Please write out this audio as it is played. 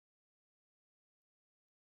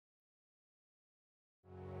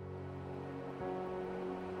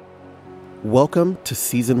Welcome to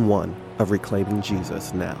Season 1 of Reclaiming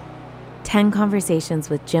Jesus Now. 10 conversations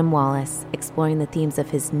with Jim Wallis exploring the themes of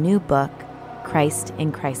his new book, Christ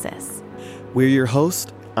in Crisis. We're your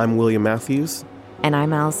hosts. I'm William Matthews. And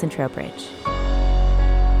I'm Allison Trowbridge.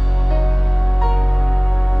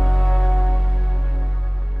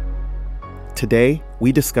 Today,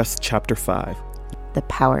 we discuss Chapter 5. The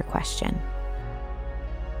Power Question.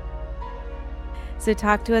 So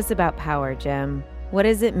talk to us about power, Jim. What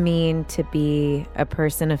does it mean to be a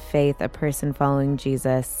person of faith, a person following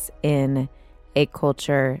Jesus in a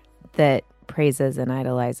culture that praises and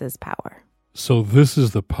idolizes power? So this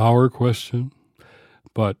is the power question,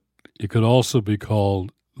 but it could also be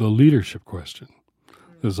called the leadership question.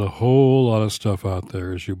 There's a whole lot of stuff out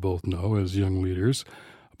there, as you both know, as young leaders,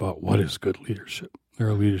 about what is good leadership. There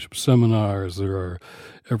are leadership seminars,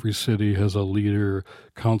 every city has a leader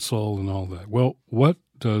council and all that. Well, what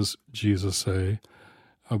does Jesus say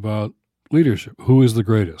about leadership? Who is the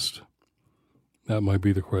greatest? That might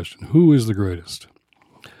be the question. Who is the greatest?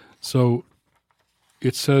 So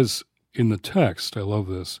it says in the text, I love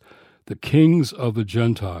this, the kings of the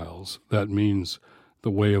Gentiles, that means the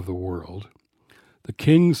way of the world, the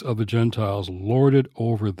kings of the Gentiles lorded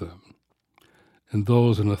over them, and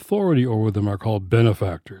those in authority over them are called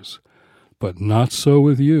benefactors. But not so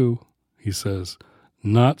with you, he says,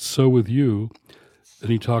 not so with you. And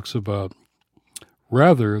he talks about,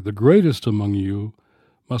 rather, the greatest among you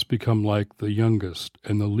must become like the youngest,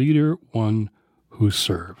 and the leader one who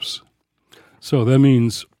serves. So that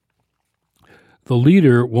means the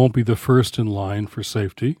leader won't be the first in line for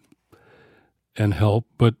safety and help,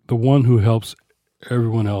 but the one who helps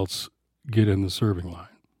everyone else get in the serving line.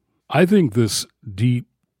 I think this deep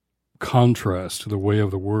contrast to the way of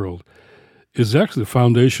the world is actually the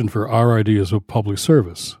foundation for our ideas of public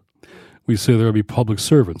service. We say there will be public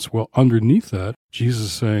servants. Well, underneath that, Jesus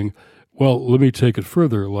is saying, well, let me take it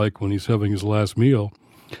further, like when he's having his last meal.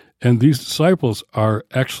 And these disciples are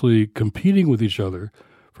actually competing with each other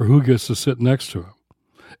for who gets to sit next to him.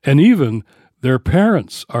 And even their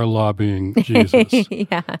parents are lobbying Jesus.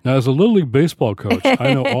 Yeah. Now, as a Little League baseball coach,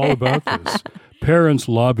 I know all about this. Parents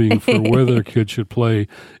lobbying for where their kid should play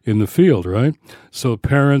in the field, right? So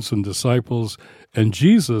parents and disciples and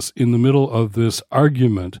Jesus in the middle of this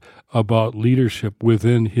argument about leadership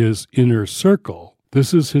within his inner circle.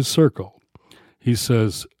 This is his circle. He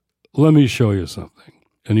says, let me show you something.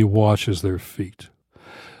 And he washes their feet.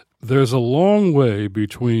 There's a long way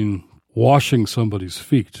between washing somebody's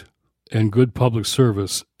feet and good public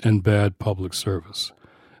service and bad public service.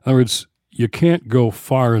 In other words, you can't go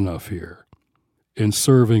far enough here in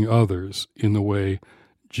serving others in the way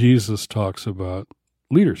Jesus talks about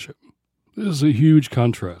leadership. This is a huge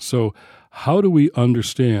contrast. So how do we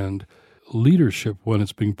understand leadership when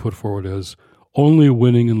it's being put forward as only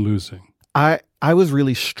winning and losing? I was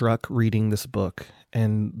really struck reading this book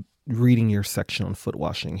and reading your section on foot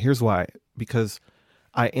washing. Here's why. Because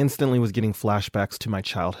I instantly was getting flashbacks to my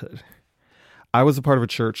childhood. I was a part of a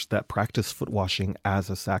church that practiced foot washing as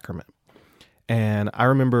a sacrament. And I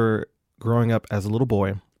remember growing up as a little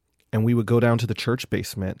boy, and we would go down to the church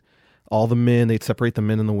basement. All the men, they'd separate the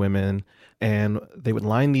men and the women, and they would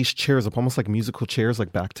line these chairs up, almost like musical chairs,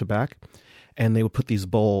 like back to back. And they would put these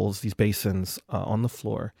bowls, these basins on the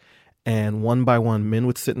floor. And one by one, men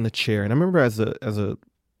would sit in the chair. And I remember as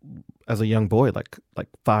a young boy, like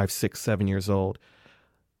 5, 6, 7 years old,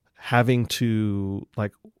 having to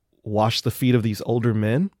wash the feet of these older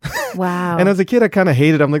men. Wow. And as a kid, I kind of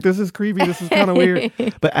hated it. I'm like, this is creepy. This is kind of weird.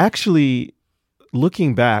 But actually,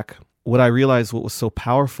 looking back, what I realized what was so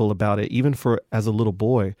powerful about it, even for as a little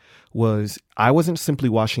boy, was I wasn't simply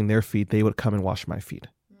washing their feet. They would come and wash my feet.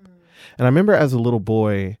 And I remember as a little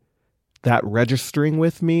boy, that registering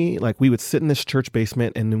with me, like we would sit in this church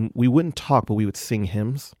basement and then we wouldn't talk, but we would sing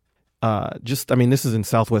hymns. This is in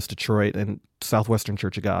Southwest Detroit and Southwestern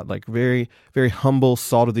Church of God, like very, very humble,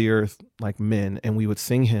 salt of the earth, like men. And we would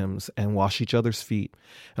sing hymns and wash each other's feet.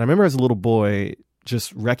 And I remember as a little boy,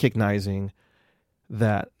 just recognizing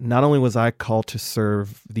that not only was I called to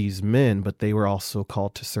serve these men, but they were also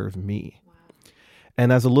called to serve me. Wow.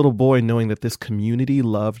 And as a little boy, knowing that this community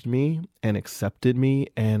loved me and accepted me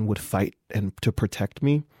and would fight and to protect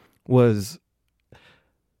me was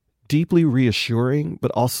deeply reassuring,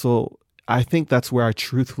 but also I think that's where I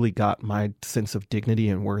truthfully got my sense of dignity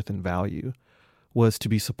and worth and value, was to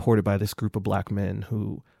be supported by this group of Black men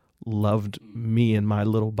who loved me and my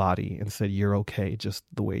little body and said, you're okay just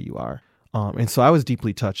the way you are. And so I was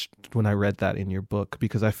deeply touched when I read that in your book,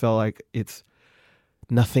 because I felt like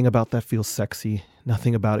nothing about that feels sexy.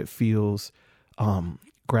 Nothing about it feels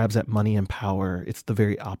grabs at money and power. It's the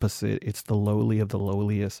very opposite. It's the lowly of the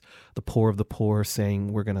lowliest, the poor of the poor,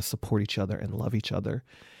 saying we're going to support each other and love each other.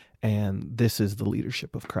 And this is the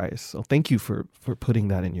leadership of Christ. So thank you for putting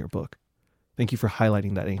that in your book. Thank you for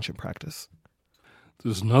highlighting that ancient practice.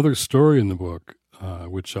 There's another story in the book,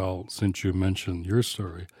 which since you mentioned your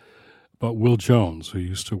story, about Will Jones, who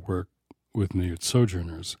used to work with me at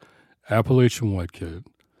Sojourners, Appalachian white kid,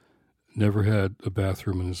 never had a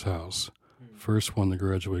bathroom in his house, first one to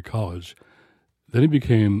graduate college. Then he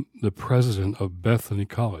became the president of Bethany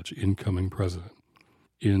College, incoming president,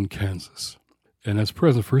 in Kansas. And as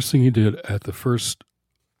president, first thing he did at the first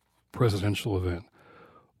presidential event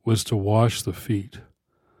was to wash the feet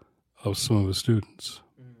of some of his students,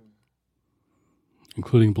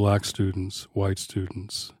 including black students, white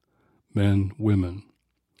students, men, women.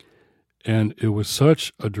 And it was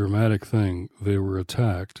such a dramatic thing, they were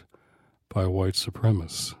attacked by white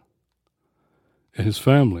supremacists. And his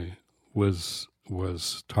family was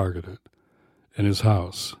targeted, and his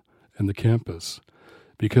house, and the campus,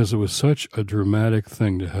 because it was such a dramatic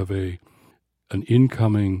thing to have an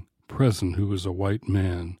incoming president who was a white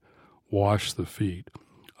man wash the feet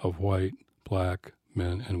of white, black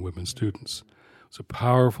men and women students. It's a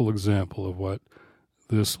powerful example of what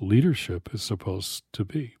this leadership is supposed to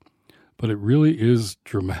be. But it really is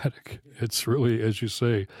dramatic. It's really, as you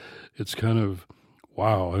say, it's kind of,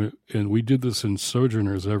 wow. And we did this in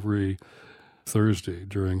Sojourners every Thursday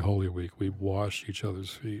during Holy Week. We wash each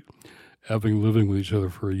other's feet. Living with each other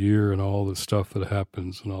for a year and all the stuff that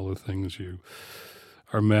happens and all the things you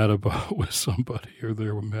are mad about with somebody or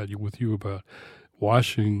they were mad with you about.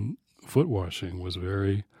 Foot washing was a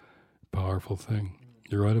very powerful thing.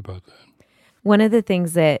 You're right about that. One of the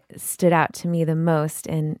things that stood out to me the most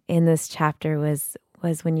in this chapter was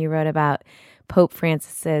when you wrote about Pope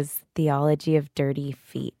Francis's theology of dirty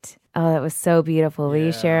feet. Oh, that was so beautiful. Will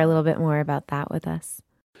you share a little bit more about that with us?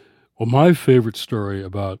 Well, my favorite story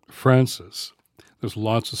about Francis, there's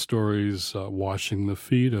lots of stories washing the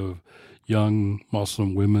feet of young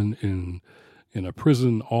Muslim women in a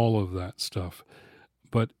prison, all of that stuff.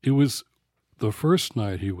 But it was the first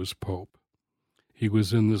night he was Pope. He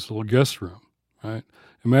was in this little guest room, right?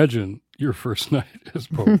 Imagine your first night as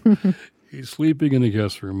Pope. He's sleeping in a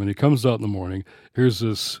guest room, and he comes out in the morning. Here's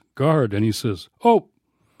this guard, and he says, "Oh,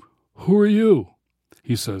 who are you?"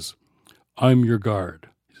 He says, "I'm your guard."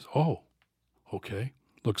 He says, "Oh, okay."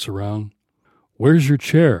 Looks around. "Where's your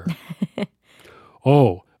chair?"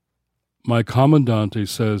 "Oh, my commandante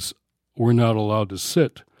says we're not allowed to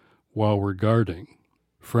sit while we're guarding."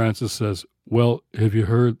 Francis says, "Well, have you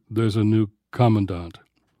heard there's a new commandant?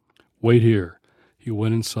 Wait here." He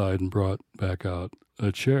went inside and brought back out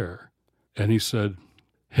a chair. And he said,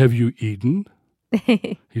 "Have you eaten?"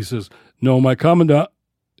 He says, "No, my commandant."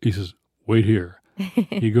 He says, "Wait here."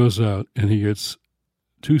 He goes out and he gets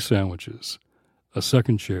 2 sandwiches, a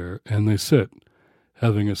second chair, and they sit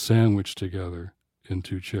having a sandwich together in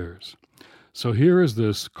 2 chairs. So here is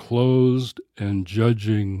this closed and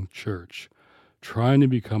judging church trying to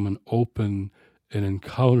become an open and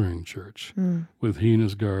encountering church with he and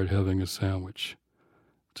his guard having a sandwich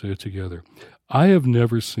together. I have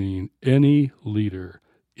never seen any leader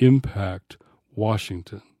impact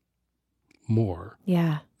Washington more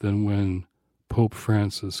than when Pope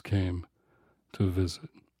Francis came to visit.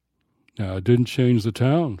 Now, it didn't change the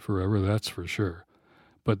town forever, that's for sure.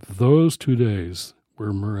 But those 2 days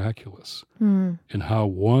were miraculous in how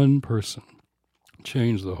one person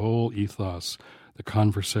changed the whole ethos, the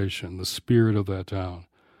conversation, the spirit of that town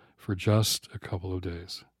for just a couple of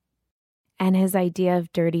days. And his idea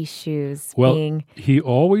of dirty shoes being... he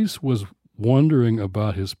always was wondering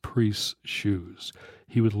about his priest's shoes.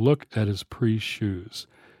 He would look at his priest's shoes,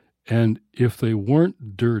 and if they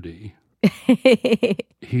weren't dirty,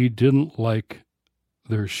 he didn't like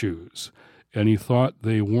their shoes. And he thought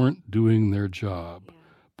they weren't doing their job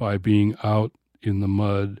by being out in the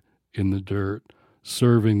mud, in the dirt,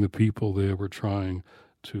 serving the people they were trying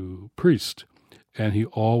to priest. And he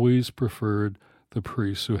always preferred the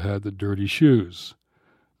priests who had the dirty shoes,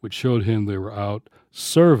 which showed him they were out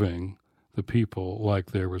serving the people like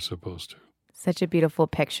they were supposed to. Such a beautiful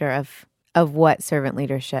picture of what servant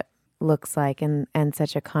leadership looks like, and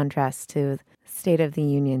such a contrast to the state of the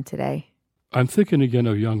union today. I'm thinking again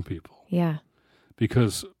of young people. Yeah.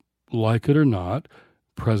 Because, like it or not,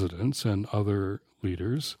 presidents and other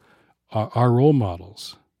leaders are role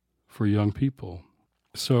models for young people.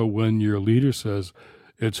 So when your leader says,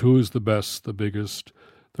 it's who is the best, the biggest,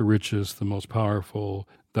 the richest, the most powerful,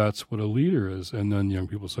 that's what a leader is. And then young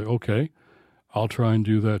people say, okay, I'll try and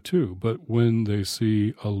do that too. But when they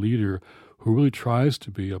see a leader who really tries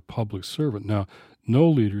to be a public servant, now, No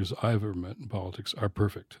leaders I've ever met in politics are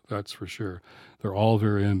perfect, that's for sure. They're all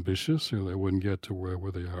very ambitious, or they wouldn't get to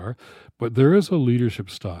where they are. But there is a leadership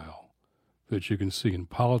style that you can see in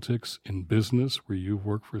politics, in business, where you've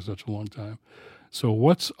worked for such a long time. So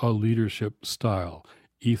what's a leadership style,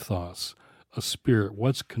 ethos, a spirit?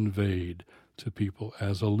 What's conveyed to people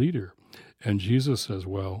as a leader? And Jesus says,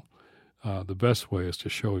 well, the best way is to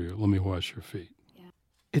show you. Let me wash your feet. Yeah.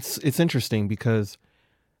 It's interesting because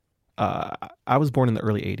I was born in the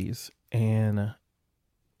early 80s, and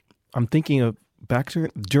I'm thinking of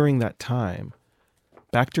during that time,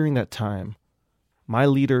 my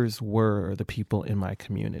leaders were the people in my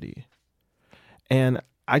community. And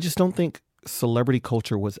I just don't think celebrity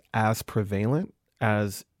culture was as prevalent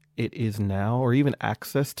as it is now, or even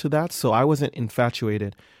access to that. So I wasn't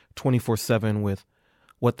infatuated 24/7 with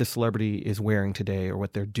what the celebrity is wearing today, or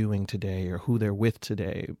what they're doing today, or who they're with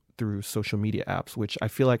today through social media apps, which I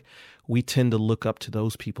feel like we tend to look up to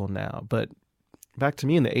those people now. But back to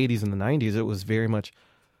me in the 80s and the 90s, it was very much,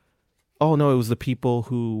 oh no, it was the people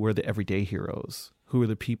who were the everyday heroes, who were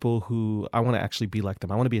the people who I want to actually be like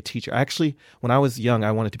them. I want to be a teacher. Actually, when I was young,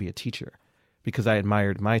 I wanted to be a teacher because I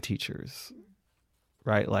admired my teachers,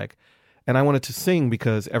 right? Like, and I wanted to sing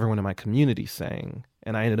because everyone in my community sang,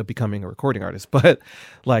 and I ended up becoming a recording artist. But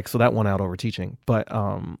like, so that won out over teaching. But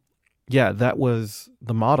yeah, that was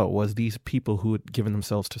the motto, was these people who had given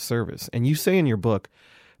themselves to service. And you say in your book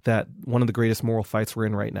that one of the greatest moral fights we're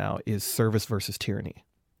in right now is service versus tyranny.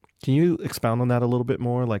 Can you expound on that a little bit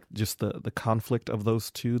more, like just the conflict of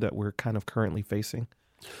those two that we're kind of currently facing?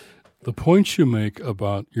 The points you make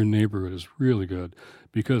about your neighborhood is really good,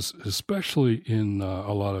 because especially in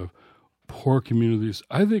a lot of poor communities,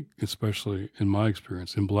 I think especially in my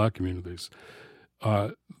experience in Black communities,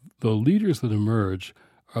 the leaders that emerge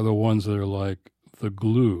are the ones that are like the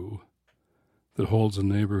glue that holds a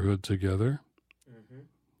neighborhood together. Mm-hmm.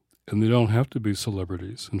 And they don't have to be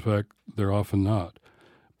celebrities. In fact, they're often not.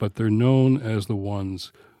 But they're known as the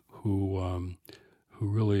ones who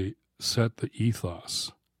really set the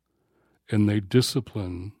ethos, and they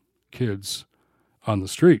discipline kids on the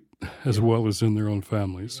street as well as in their own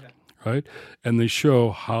families, right? And they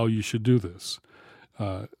show how you should do this.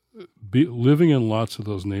 Living in lots of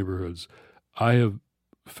those neighborhoods, I have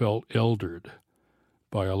felt eldered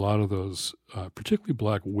by a lot of those, particularly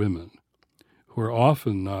Black women, who are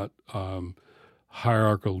often not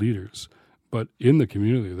hierarchical leaders, but in the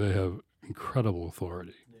community they have incredible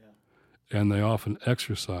authority, and they often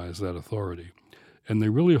exercise that authority, and they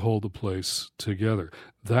really hold the place together.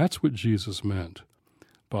 That's what Jesus meant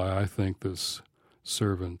by, I think, this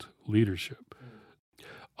servant leadership.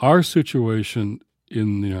 Our situation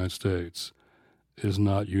in the United States is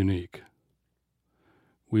not unique.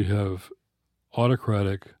 We have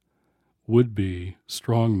autocratic, would-be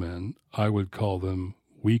strong men. I would call them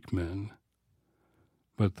weak men,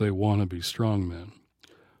 but they want to be strong men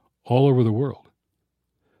all over the world.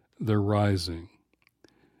 They're rising,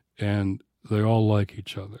 and they all like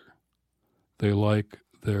each other. They like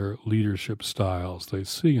their leadership styles.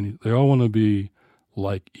 They all want to be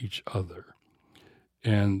like each other,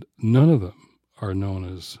 and none of them are known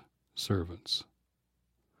as servants.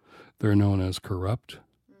 They're known as corrupt.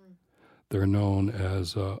 They're known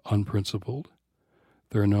as unprincipled.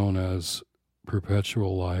 They're known as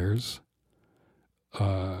perpetual liars.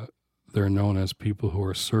 They're known as people who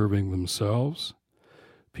are serving themselves,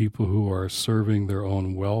 people who are serving their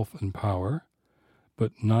own wealth and power,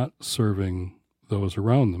 but not serving those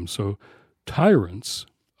around them. So tyrants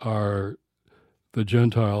are the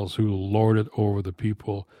Gentiles who lord it over the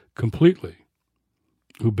people completely,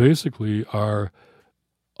 who basically are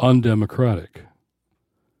undemocratic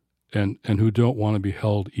and who don't want to be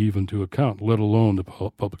held even to account, let alone to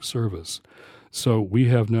public service. So we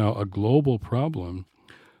have now a global problem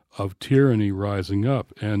of tyranny rising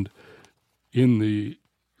up. And in the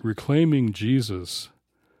Reclaiming Jesus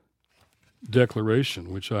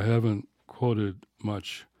declaration, which I haven't quoted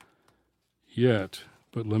much yet,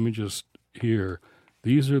 but let me just hear,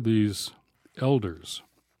 these are these elders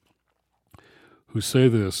who say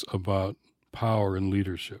this about power and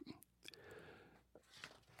leadership.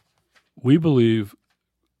 We believe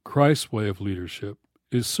Christ's way of leadership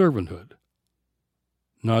is servanthood,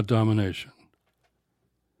 not domination.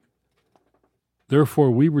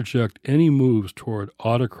 Therefore, we reject any moves toward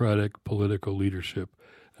autocratic political leadership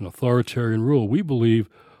and authoritarian rule. We believe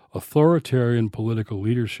authoritarian political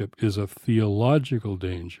leadership is a theological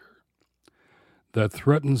danger that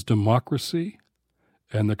threatens democracy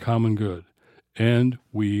and the common good, and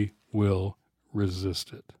we will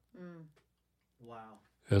resist it. Wow.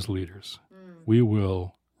 As leaders. We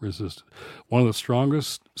will resist it. One of the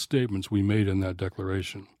strongest statements we made in that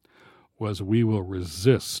declaration was we will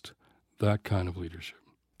resist that kind of leadership.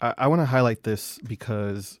 I want to highlight this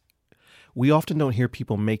because we often don't hear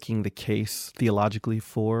people making the case theologically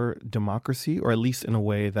for democracy, or at least in a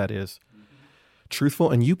way that is truthful.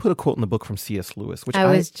 And you put a quote in the book from C.S. Lewis, which I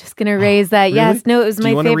was just going to raise that. Really? Yes. No, it was Do my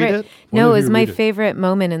you want to read favorite. it? No, it One of was you my read it. favorite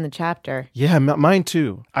moment in the chapter. Yeah, mine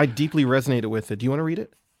too. I deeply resonated with it. Do you want to read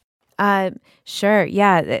it? Sure.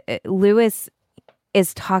 Yeah. Lewis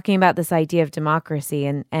is talking about this idea of democracy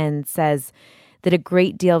and says that a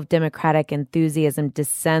great deal of democratic enthusiasm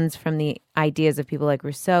descends from the ideas of people like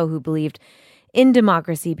Rousseau, who believed in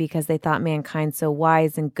democracy because they thought mankind so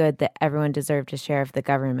wise and good that everyone deserved a share of the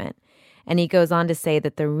government. And he goes on to say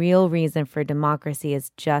that the real reason for democracy is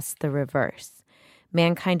just the reverse.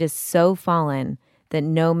 Mankind is so fallen that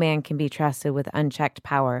no man can be trusted with unchecked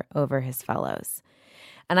power over his fellows.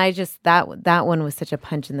 And I just, that one was such a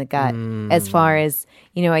punch in the gut as far as,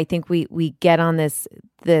 I think we get on this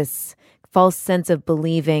false sense of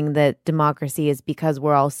believing that democracy is because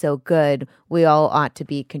we're all so good, we all ought to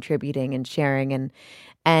be contributing and sharing.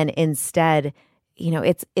 And instead,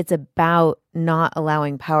 it's about not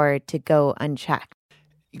allowing power to go unchecked.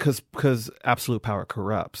 Because absolute power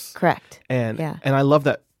corrupts. Correct. And Yeah. and I love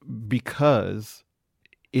that because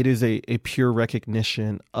it is a pure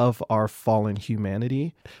recognition of our fallen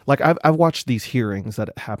humanity. Like I've watched these hearings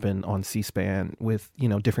that happen on C-SPAN with,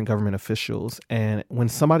 different government officials. And when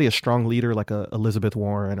somebody, a strong leader like a Elizabeth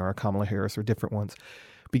Warren or a Kamala Harris or different ones,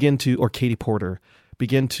 or Katie Porter,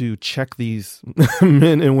 begin to check these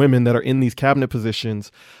men and women that are in these cabinet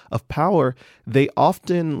positions of power, they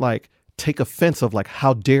often take offense of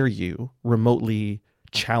how dare you remotely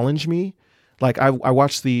challenge me? Like I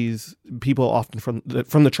watch these people often from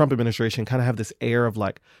the Trump administration kind of have this air of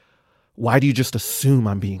why do you just assume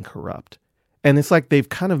I'm being corrupt? And it's like they've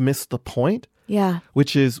kind of missed the point. Yeah.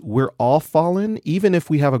 Which is we're all fallen. Even if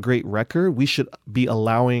we have a great record, we should be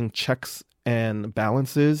allowing checks and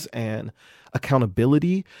balances and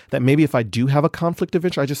accountability that maybe if I do have a conflict of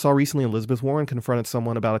interest, I just saw recently Elizabeth Warren confronted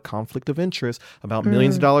someone about a conflict of interest, about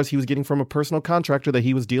millions of dollars he was getting from a personal contractor that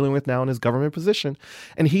he was dealing with now in his government position.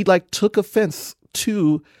 And he took offense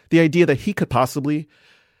to the idea that he could possibly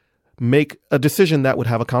make a decision that would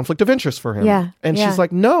have a conflict of interest for him. Yeah. And yeah. she's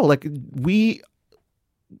like, no, we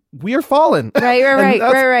are fallen. Right.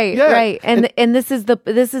 Yeah. Right. And this is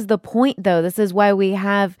the point though. This is why we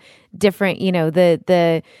have different,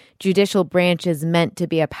 the judicial branch is meant to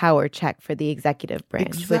be a power check for the exequitive branch,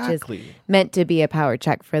 Exactly. which is meant to be a power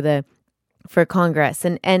check for Congress.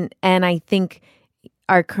 And I think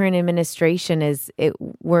our current administration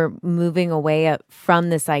we're moving away from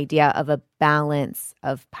this idea of a balance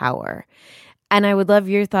of power. And I would love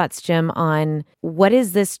your thoughts, Jim, on what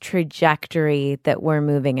is this trajectory that we're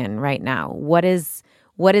moving in right now? What does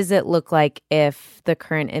it look like if the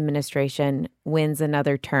current administration wins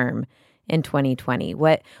another term in 2020?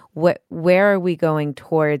 Where are we going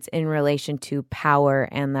towards in relation to power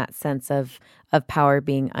and that sense of power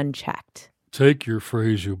being unchecked? Take your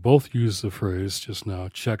phrase, you both used the phrase just now,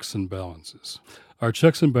 checks and balances. Are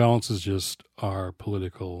checks and balances just our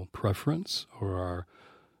political preference or our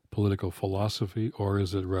political philosophy, or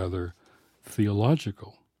is it rather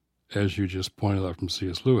theological, as you just pointed out from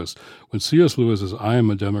C.S. Lewis? When C.S. Lewis says, I am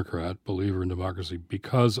a Democrat, believer in democracy,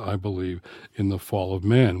 because I believe in the fall of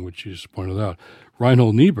man, which you just pointed out.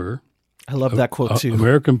 Reinhold Niebuhr, I love that quote too.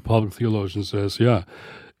 American public theologian, says,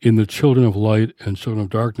 in The Children of Light and Children of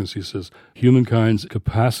Darkness, he says, humankind's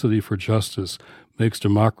capacity for justice makes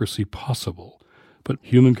democracy possible, but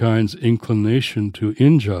humankind's inclination to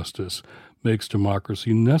injustice makes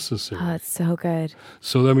democracy necessary. Oh, it's so good.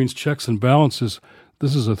 So that means checks and balances.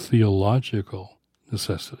 This is a theological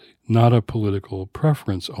necessity, not a political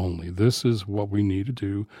preference only. This is what we need to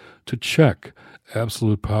do to check.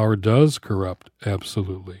 Absolute power does corrupt,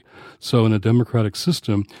 absolutely. So in a democratic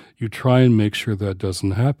system, you try and make sure that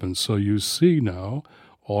doesn't happen. So you see now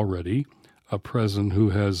already a president who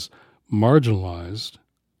has marginalized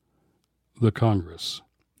the Congress.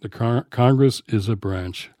 The Congress is a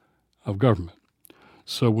branch of government.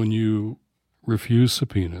 So when you refuse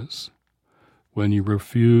subpoenas, when you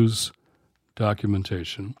refuse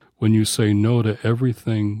documentation, when you say no to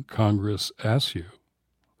everything Congress asks you,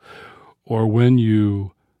 or when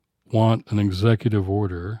you want an executive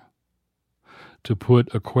order to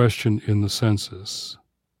put a question in the census,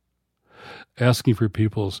 asking for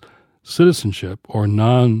people's citizenship or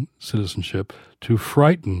non-citizenship to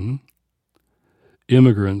frighten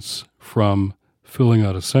immigrants from filling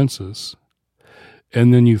out a census,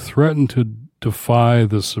 and then you threaten to defy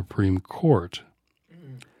the Supreme Court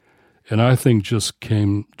And I think just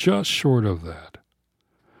came just short of that,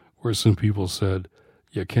 where some people said,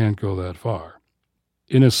 you can't go that far.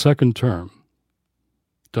 In his second term,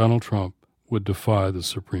 Donald Trump would defy the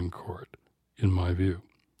Supreme Court, in my view.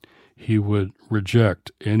 He would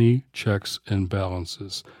reject any checks and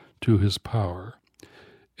balances to his power.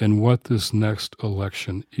 And what this next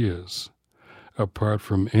election is, apart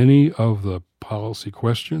from any of the policy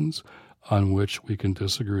questions on which we can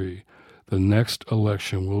disagree, the next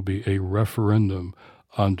election will be a referendum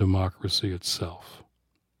on democracy itself.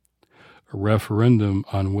 A referendum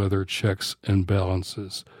on whether checks and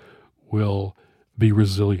balances will be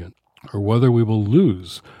resilient, or whether we will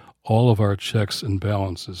lose all of our checks and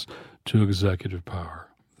balances to executive power.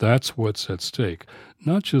 That's what's at stake.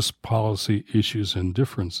 Not just policy issues and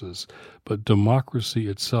differences, but democracy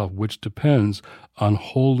itself, which depends on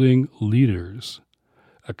holding leaders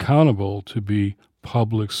accountable to be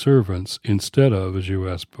public servants instead of, as you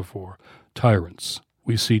asked before, tyrants.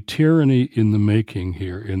 We see tyranny in the making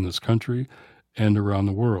here in this country and around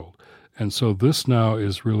the world. And so this now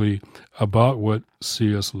is really about what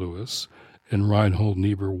C.S. Lewis and Reinhold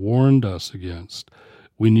Niebuhr warned us against.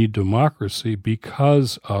 We need democracy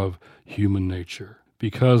because of human nature,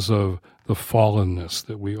 because of the fallenness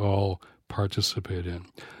that we all participate in.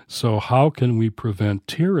 So how can we prevent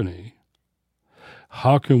tyranny?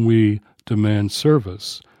 How can we demand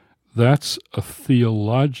service? That's a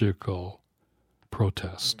theological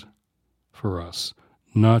protest for us,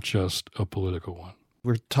 not just a political one.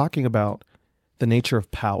 We're talking about the nature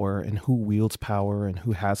of power and who wields power and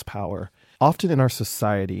who has power. Often in our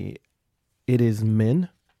society, it is men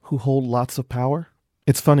who hold lots of power.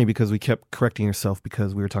 It's funny because we kept correcting yourself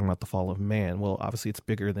because we were talking about the fall of man. Well, obviously it's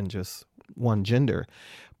bigger than just one gender,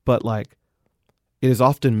 but like it is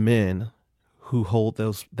often men who hold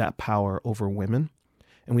that power over women.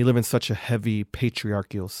 And we live in such a heavy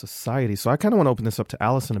patriarchal society. So I kind of want to open this up to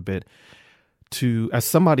Allison a bit as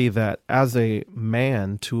somebody that as a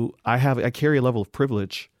man I carry a level of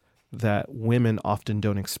privilege that women often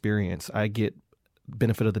don't experience. I get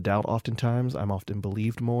benefit of the doubt oftentimes. I'm often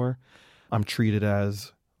believed more. I'm treated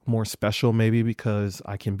as more special maybe because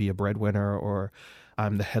I can be a breadwinner or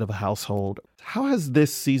I'm the head of a household. How has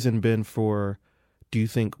this season been for, do you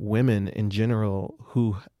think, women in general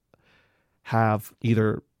who have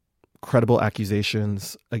either credible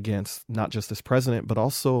accusations against not just this president, but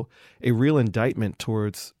also a real indictment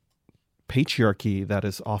towards patriarchy that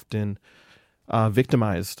has often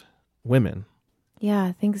victimized women?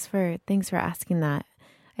 Yeah, thanks for asking that.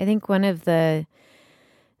 I think one of the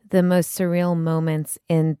most surreal moments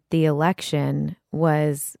in the election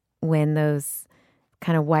was when those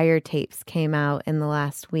kind of wiretapes came out in the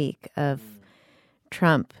last week of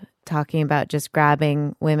Trump talking about just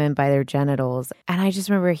grabbing women by their genitals. And I just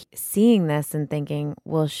remember seeing this and thinking,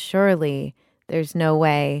 well, surely there's no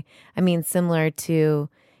way. I mean, similar to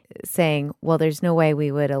saying, well, there's no way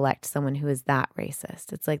we would elect someone who is that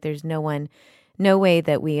racist. It's like there's no way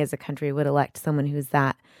that we as a country would elect someone who's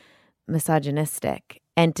that misogynistic.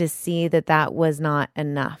 And to see that was not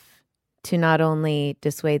enough to not only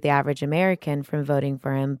dissuade the average American from voting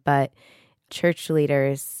for him, but church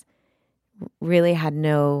leaders really had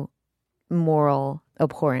no moral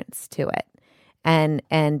abhorrence to it and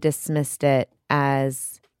dismissed it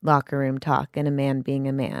as locker room talk and a man being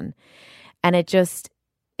a man. And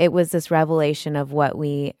it was this revelation of what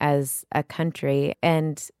we as a country,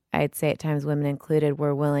 and I'd say at times women included,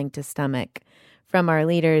 were willing to stomach from our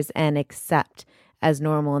leaders and accept as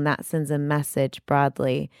normal. And that sends a message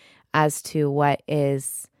broadly as to what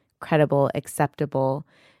is credible, acceptable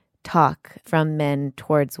talk from men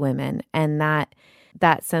towards women. And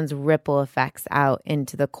that sends ripple effects out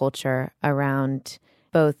into the culture around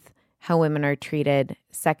both how women are treated,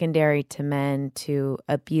 secondary to men, to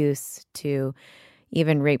abuse, to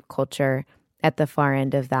even rape culture at the far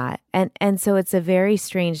end of that. And so it's a very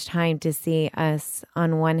strange time to see us,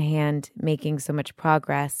 on one hand, making so much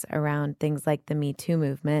progress around things like the Me Too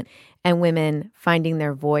movement and women finding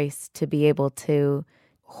their voice to be able to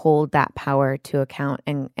hold that power to account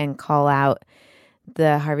and call out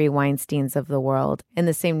the Harvey Weinsteins of the world. In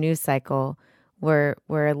the same news cycle, we're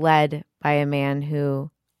led by a man who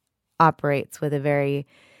operates with a very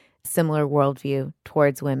similar worldview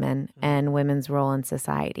towards women and women's role in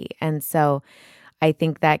society. And so I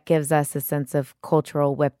think that gives us a sense of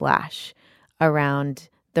cultural whiplash around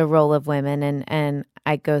the role of women. And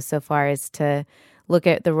I go so far as to look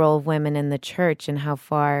at the role of women in the church and how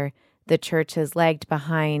far the church has lagged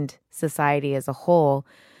behind society as a whole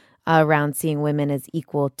around seeing women as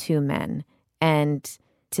equal to men. And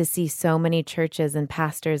to see so many churches and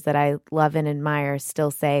pastors that I love and admire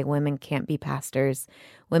still say women can't be pastors,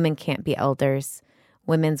 women can't be elders,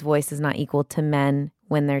 women's voice is not equal to men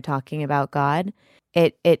when they're talking about God,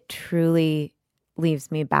 it truly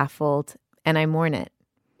leaves me baffled, and I mourn it.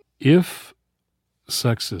 If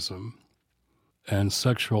sexism and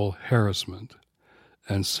sexual harassment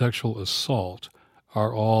and sexual assault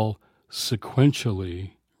are all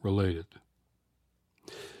sequentially related,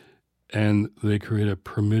 and they create a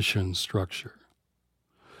permission structure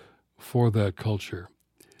for that culture,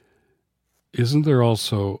 isn't there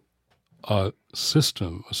also a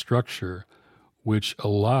system, a structure, which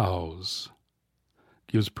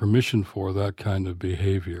gives permission for that kind of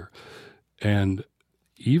behavior? And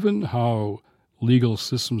even how legal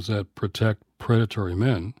systems that protect predatory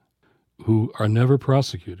men who are never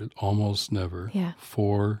prosecuted, almost never,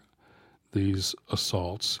 for these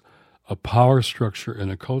assaults, a power structure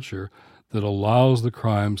and a culture that allows the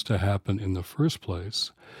crimes to happen in the first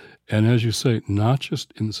place. And as you say, not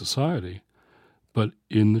just in society, but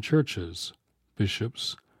in the churches,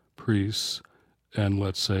 bishops, priests, and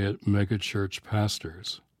let's say it, megachurch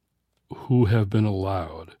pastors who have been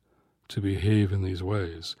allowed to behave in these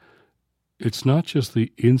ways. It's not just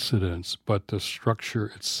the incidents, but the structure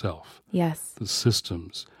itself. Yes. The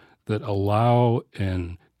systems that allow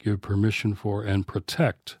and give permission for and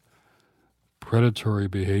protect predatory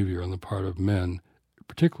behavior on the part of men,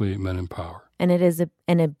 particularly men in power. And it is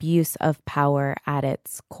an abuse of power at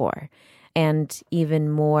its core, and even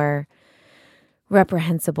more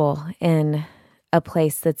reprehensible in a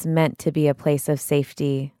place that's meant to be a place of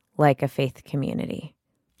safety, like a faith community.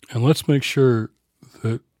 And let's make sure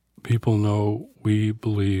that people know we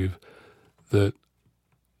believe that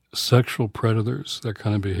sexual predators, that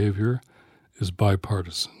kind of behavior, is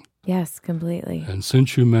bipartisan. Yes, completely. And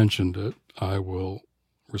since you mentioned it, I will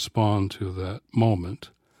respond to that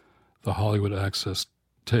moment, the Hollywood Access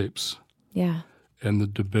tapes. Yeah. And the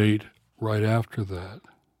debate right after that,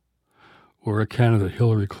 where a candidate,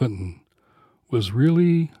 Hillary Clinton, was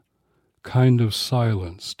really kind of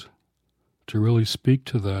silenced to really speak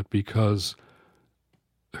to that because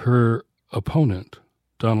her opponent,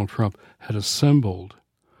 Donald Trump, had assembled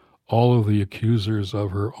all of the accusers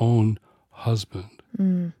of her own husband,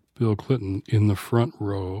 Bill Clinton, in the front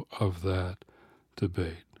row of that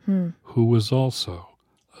debate, who was also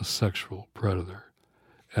a sexual predator.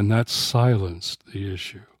 And that silenced the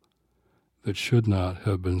issue that should not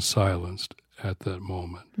have been silenced at that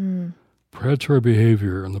moment. Predatory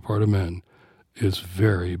behavior on the part of men is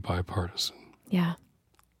very bipartisan. Yeah.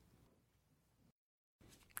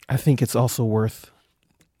 I think it's also worth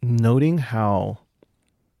noting how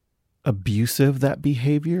abusive that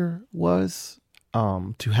behavior was.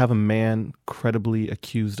 To have a man credibly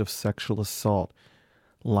accused of sexual assault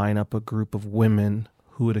line up a group of women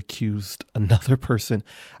who had accused another person.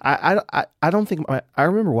 I don't think I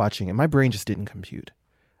remember watching it. My brain just didn't compute.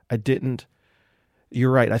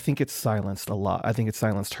 You're right. I think it's silenced a lot. I think it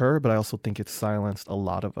silenced her, but I also think it silenced a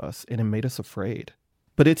lot of us, and it made us afraid.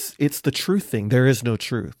 But it's the truth thing. There is no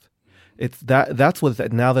truth. It's that's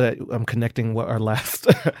what now that I'm connecting what our last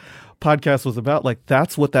podcast was about. Like,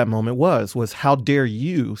 that's what that moment was how dare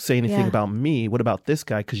you say anything about me? What about this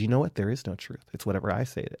guy? Because you know what? There is no truth. It's whatever I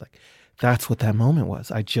say. Like, that's what that moment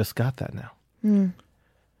was. I just got that now.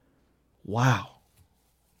 Wow.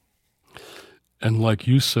 And like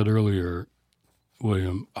you said earlier,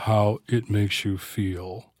 William, how it makes you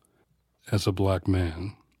feel as a black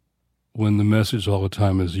man when the message all the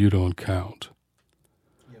time is you don't count.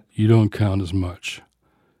 You don't count as much.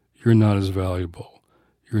 You're not as valuable.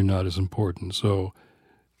 You're not as important. So,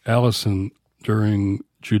 Allison, during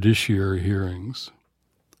judiciary hearings,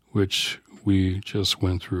 which we just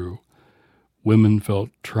went through, women felt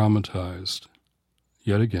traumatized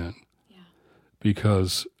yet again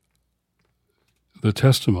because the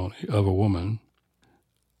testimony of a woman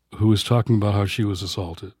who was talking about how she was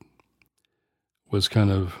assaulted was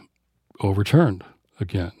kind of overturned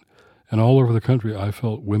again. And all over the country, I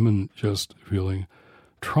felt women just feeling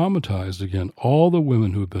traumatized again. All the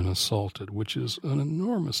women who have been assaulted, which is an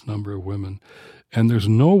enormous number of women. And there's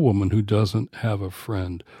no woman who doesn't have a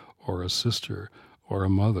friend or a sister or a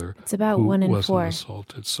mother it's about who 1 in wasn't 4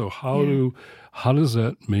 assaulted. So how does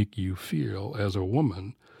that make you feel as a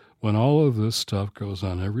woman when all of this stuff goes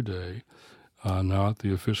on every day, now at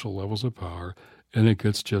the official levels of power, and it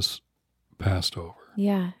gets just passed over?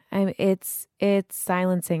 Yeah, it's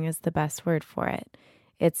silencing is the best word for it.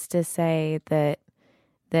 It's to say that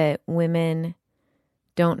women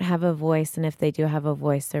don't have a voice, and if they do have a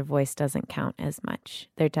voice, their voice doesn't count as much.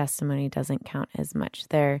 Their testimony doesn't count as much.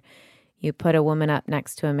 You put a woman up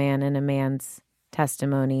next to a man, and a man's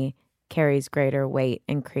testimony carries greater weight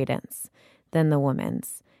and credence than the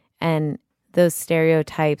woman's. And those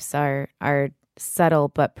stereotypes are subtle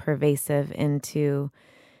but pervasive into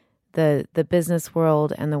the business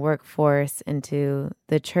world and the workforce, into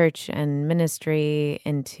the church and ministry,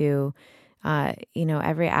 into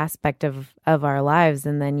every aspect of our lives.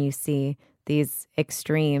 And then you see these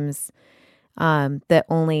extremes that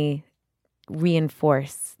only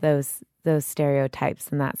reinforce those stereotypes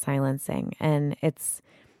and that silencing. And it's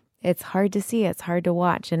hard to see. It's hard to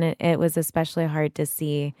watch. And it was especially hard to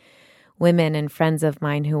see women and friends of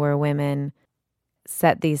mine who were women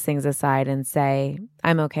set these things aside and say,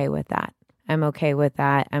 I'm okay with that. I'm okay with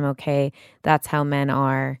that. I'm okay. That's how men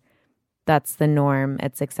are. That's the norm.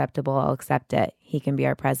 It's acceptable. I'll accept it. He can be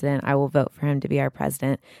our president. I will vote for him to be our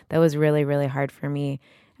president. That was really, really hard for me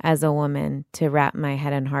as a woman to wrap my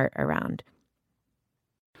head and heart around.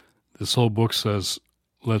 This whole book says,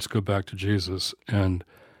 let's go back to Jesus. And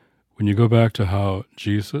when you go back to how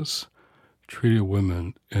Jesus treated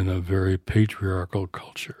women in a very patriarchal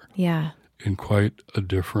culture, in quite a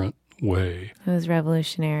different way. It was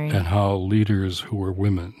revolutionary. And how leaders who were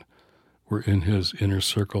women were in his inner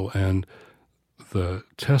circle, and the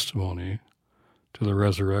testimony to the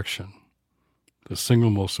resurrection, the single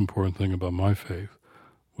most important thing about my faith,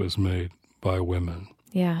 was made by women.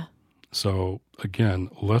 Yeah. So again,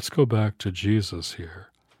 let's go back to Jesus here.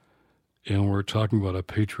 And we're talking about a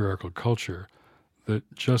patriarchal culture that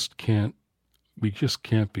we just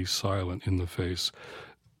can't be silent in the face.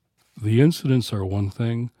 The incidents are one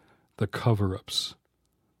thing, the cover-ups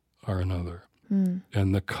are another.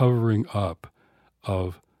 And the covering up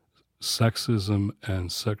of sexism and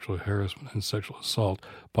sexual harassment and sexual assault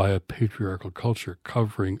by a patriarchal culture,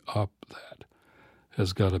 covering up that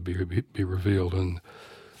has got to be revealed. And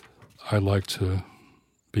I'd like to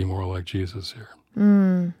be more like Jesus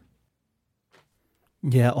here.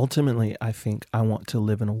 Yeah, ultimately, I think I want to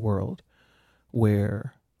live in a world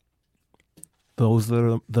where those that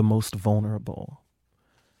are the most vulnerable,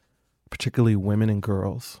 particularly women and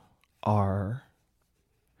girls, are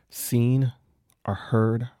seen, are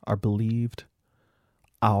heard, are believed,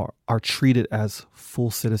 are treated as full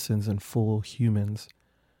citizens and full humans,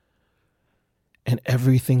 and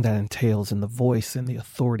everything that entails, and the voice and the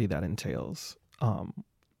authority that entails.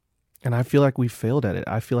 And I feel like we failed at it.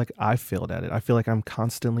 I feel like I failed at it. I feel like I'm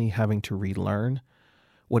constantly having to relearn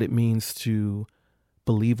what it means to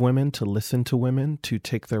believe women, to listen to women, to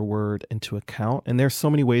take their word into account. And there's so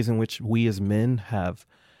many ways in which we as men have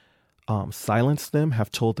silenced them,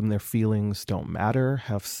 have told them their feelings don't matter,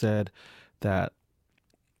 have said that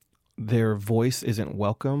their voice isn't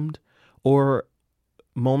welcomed, or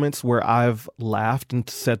moments where I've laughed and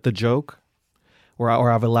said the joke, or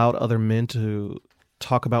I've allowed other men to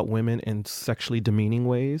talk about women in sexually demeaning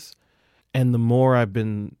ways. And the more I've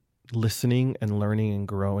been listening and learning and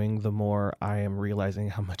growing, the more I am realizing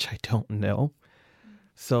how much I don't know.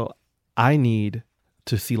 So I need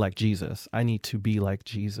to see like Jesus. I need to be like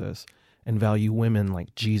Jesus and value women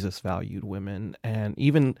like Jesus valued women. And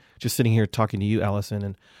even just sitting here talking to you, Allison,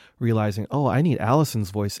 and realizing, oh, I need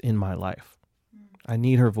Allison's voice in my life. I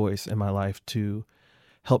need her voice in my life to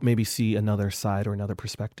help maybe see another side or another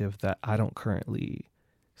perspective that I don't currently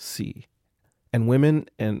see. And women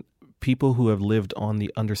and people who have lived on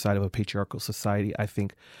the underside of a patriarchal society, I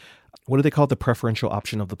think, what do they call it? The preferential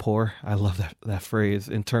option of the poor. I love that phrase,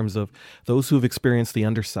 in terms of those who've experienced the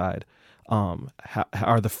underside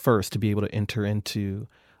are the first to be able to enter into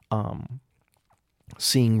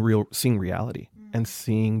seeing reality and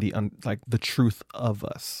seeing the truth of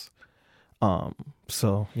us.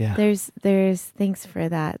 So yeah, there's thanks for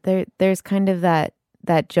that. There's kind of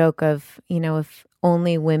that joke of, if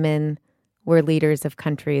only women were leaders of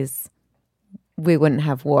countries, we wouldn't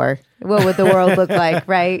have war. What would the world look like,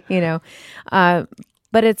 right?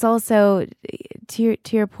 But it's also to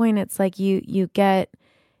your point. It's like you get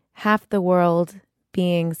half the world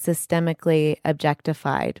being systemically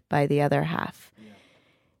objectified by the other half,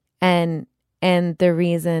 and the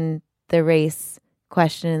reason the race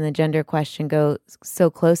question and the gender question go so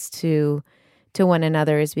close to one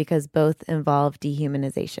another is because both involve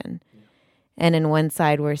dehumanization. And in one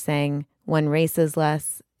side, we're saying one race is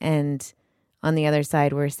less, and on the other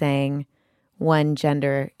side, we're saying one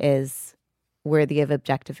gender is worthy of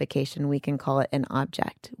objectification. We can call it an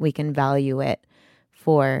object. We can value it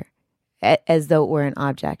as though it were an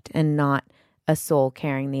object and not a soul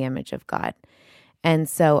carrying the image of God. And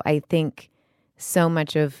so I think so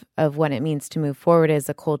much of what it means to move forward as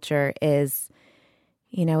a culture is,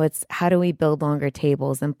 it's how do we build longer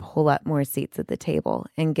tables and pull up more seats at the table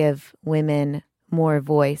and give women more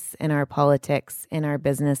voice in our politics, in our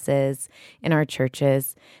businesses, in our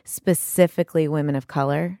churches, specifically women of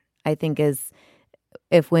color, I think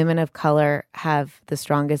if women of color have the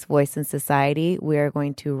strongest voice in society, we are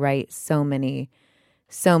going to right so many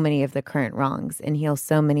of the current wrongs and heal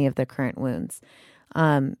so many of the current wounds.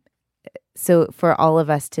 So for all of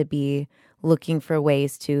us to be looking for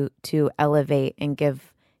ways to elevate and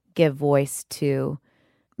give voice to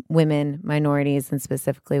women, minorities, and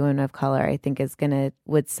specifically women of color, I think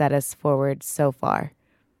would set us forward so far.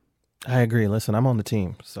 I agree. Listen, I'm on the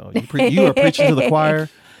team. So you are preaching to the choir.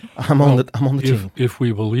 I'm on the team. If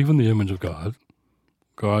we believe in the image of God,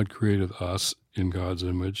 God created us in God's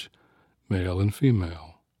image, male and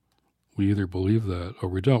female. We either believe that or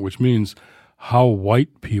we don't, which means how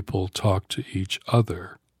white people talk to each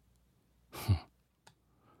other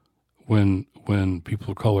when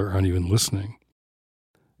people of color aren't even listening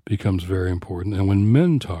becomes very important. And when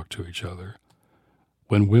men talk to each other,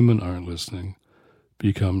 when women aren't listening,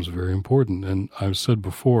 becomes very important. And I've said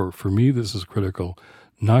before, for me, this is critical.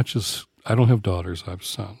 Not just, I don't have daughters, I have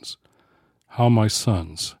sons. How my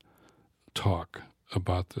sons talk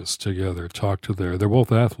about this together, they're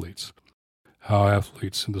both athletes. How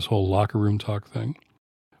athletes, and this whole locker room talk thing,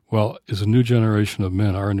 well, is a new generation of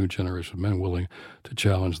men, our new generation of men, willing to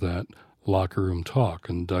challenge that locker room talk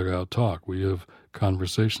and dugout talk. We have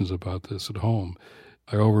conversations about this at home.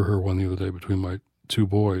 I overheard one the other day between my two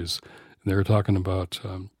boys, and they were talking about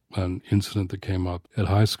an incident that came up at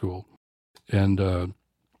high school. And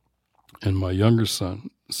my younger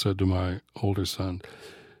son said to my older son,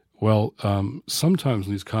 well, sometimes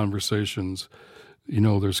in these conversations,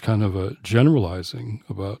 there's kind of a generalizing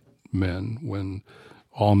about men when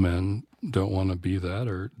all men don't want to be that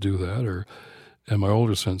or do that. And my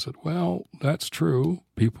older son said, well, that's true.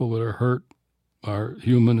 People that are hurt are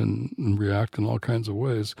human and react in all kinds of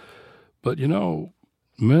ways. But,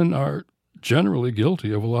 men are generally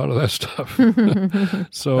guilty of a lot of that stuff.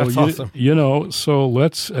 So, that's awesome. So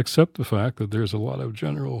let's accept the fact that there's a lot of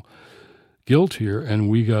general guilt here, and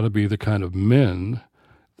we got to be the kind of men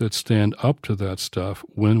that stand up to that stuff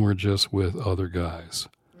when we're just with other guys.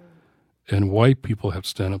 And white people have to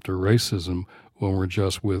stand up to racism when we're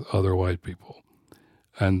just with other white people.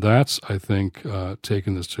 And that's, I think,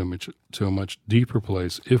 taking this to a much deeper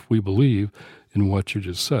place if we believe in what you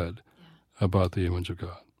just said about the image of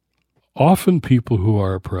God. Often people who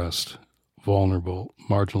are oppressed, vulnerable,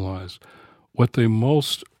 marginalized, what they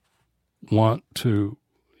most want to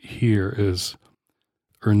hear is,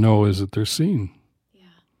 or know, is that they're seen. Yeah.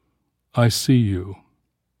 I see you.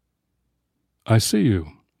 I see you.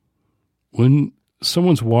 When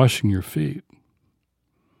someone's washing your feet,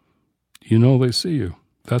 they see you.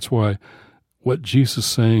 That's why what Jesus is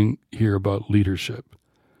saying here about leadership,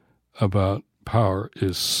 about power,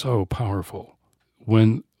 is so powerful.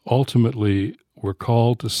 When ultimately we're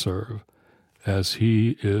called to serve as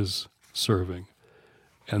he is serving.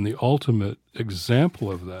 And the ultimate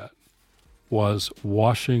example of that was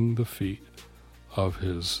washing the feet of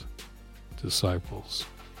his disciples.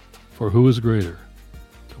 For who is greater,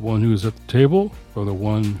 the one who is at the table or the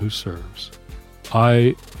one who serves?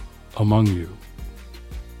 I among you,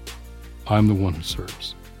 I'm the one who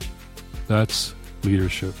serves. That's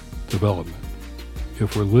leadership development,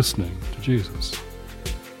 if we're listening to Jesus,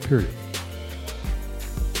 period.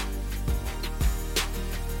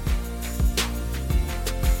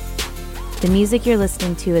 The music you're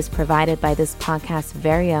listening to is provided by this podcast's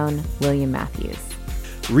very own William Matthews.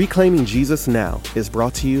 Reclaiming Jesus Now is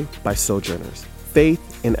brought to you by Sojourners,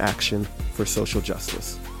 faith in action for social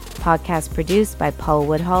justice. Podcast produced by Paul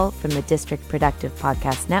Woodhull from the District Productive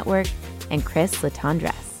Podcast Network and Chris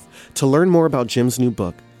Latondres. To learn more about Jim's new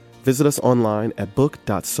book, visit us online at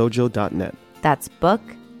book.sojo.net. That's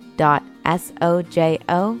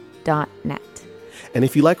book.sojo.net. And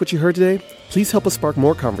if you like what you heard today, please help us spark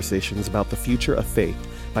more conversations about the future of faith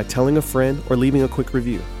by telling a friend or leaving a quick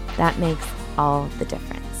review. That makes all the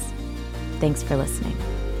difference. Thanks for listening.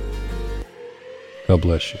 God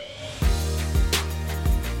bless you.